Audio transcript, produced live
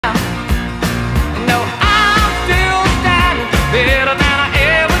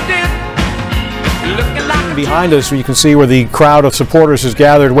scene behind us, you can see where the crowd of supporters is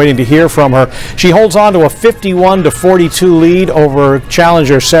gathered waiting to hear from her. She holds on to a 51-42 lead over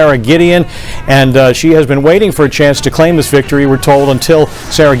challenger Sarah Gideon, and she has been waiting for a chance to claim this victory, we're told, until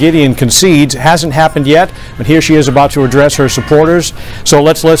Sarah Gideon concedes. Hasn't happened yet, but here she is about to address her supporters. So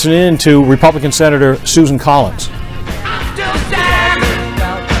let's listen in to Republican Senator Susan Collins.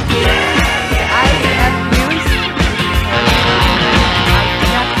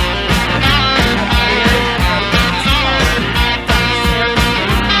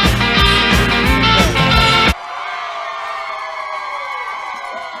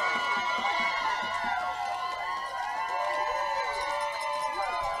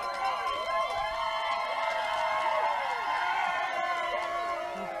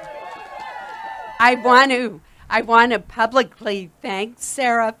 I want to publicly thank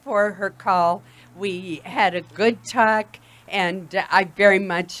Sarah for her call. We had a good talk, and I very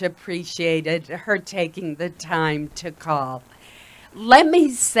much appreciated her taking the time to call. Let me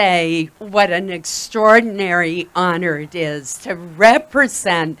say what an extraordinary honor it is to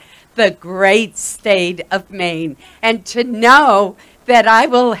represent the great state of Maine and to know that I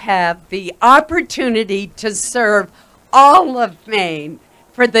will have the opportunity to serve all of Maine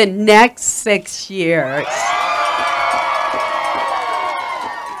for the next 6 years.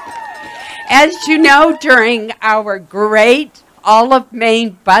 As you know, during our great All of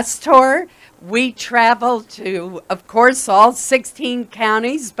Maine bus tour, we traveled to, of course, all 16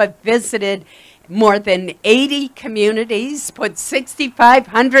 counties, but visited more than 80 communities, put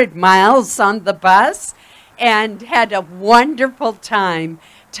 6,500 miles on the bus, and had a wonderful time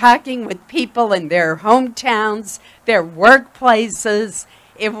talking with people in their hometowns, their workplaces.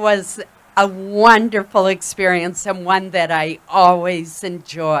 It was a wonderful experience and one that I always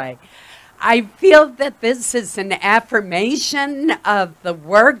enjoy. I feel that this is an affirmation of the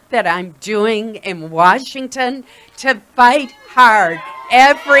work that I'm doing in Washington to fight hard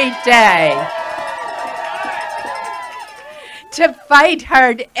every day. To fight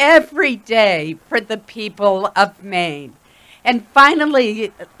hard every day for the people of Maine. And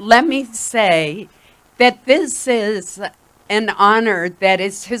finally, let me say that this is an honor that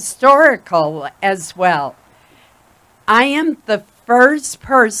is historical as well. I am the first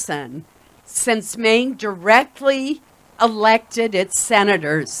person since Maine directly elected its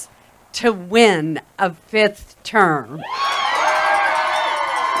senators to win a 5th term.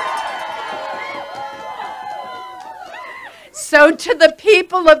 So to the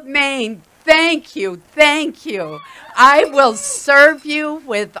people of Maine, thank you, thank you. I will serve you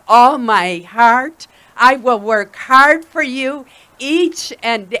with all my heart. I will work hard for you each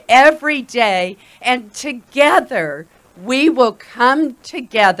and every day, and together we will come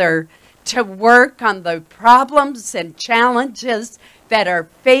together to work on the problems and challenges that are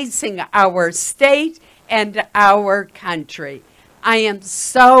facing our state and our country. I am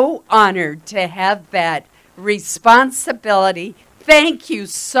so honored to have that responsibility. Thank you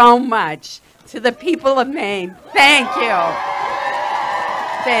so much to the people of Maine. Thank you.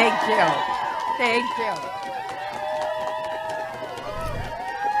 Thank you. Thank you.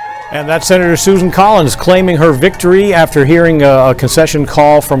 And that's Senator Susan Collins claiming her victory after hearing a concession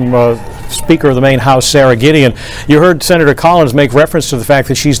call from Speaker of the Maine House, Sarah Gideon. You heard Senator Collins make reference to the fact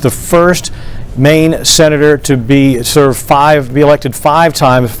that she's the first Maine senator to be elected 5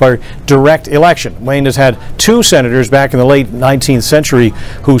 times for direct election. Maine has had 2 senators back in the late 19th century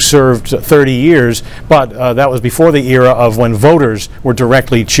who served 30 years, but that was before the era of when voters were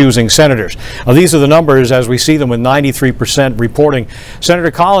directly choosing senators. These are the numbers as we see them, with 93% reporting.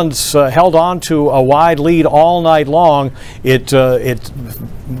 Senator Collins held on to a wide lead all night long. It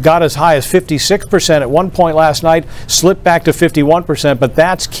got as high as 56% at one point last night, slipped back to 51%, but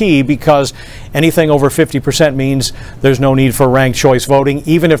that's key because anything over 50% means there's no need for ranked choice voting.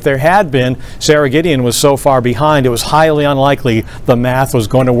 Even if there had been, Sarah Gideon was so far behind, it was highly unlikely the math was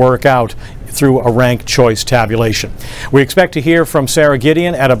going to work out through a ranked choice tabulation. We expect to hear from Sarah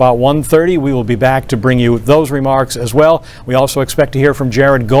Gideon at about 1:30. We will be back to bring you those remarks as well. We also expect to hear from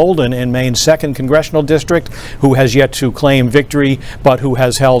Jared Golden in Maine's 2nd Congressional District, who has yet to claim victory, but who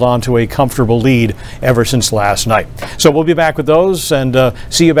has held on to a comfortable lead ever since last night. So we'll be back with those and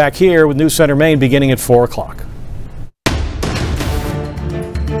see you back here with News Center Maine beginning at 4 o'clock.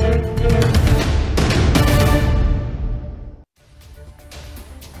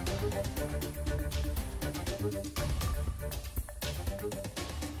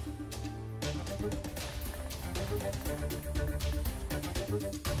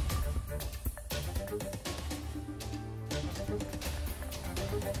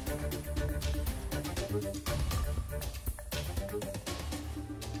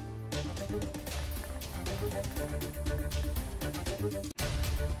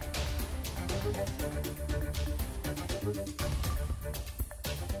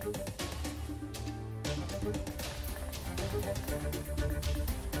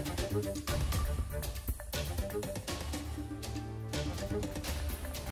 Thank you.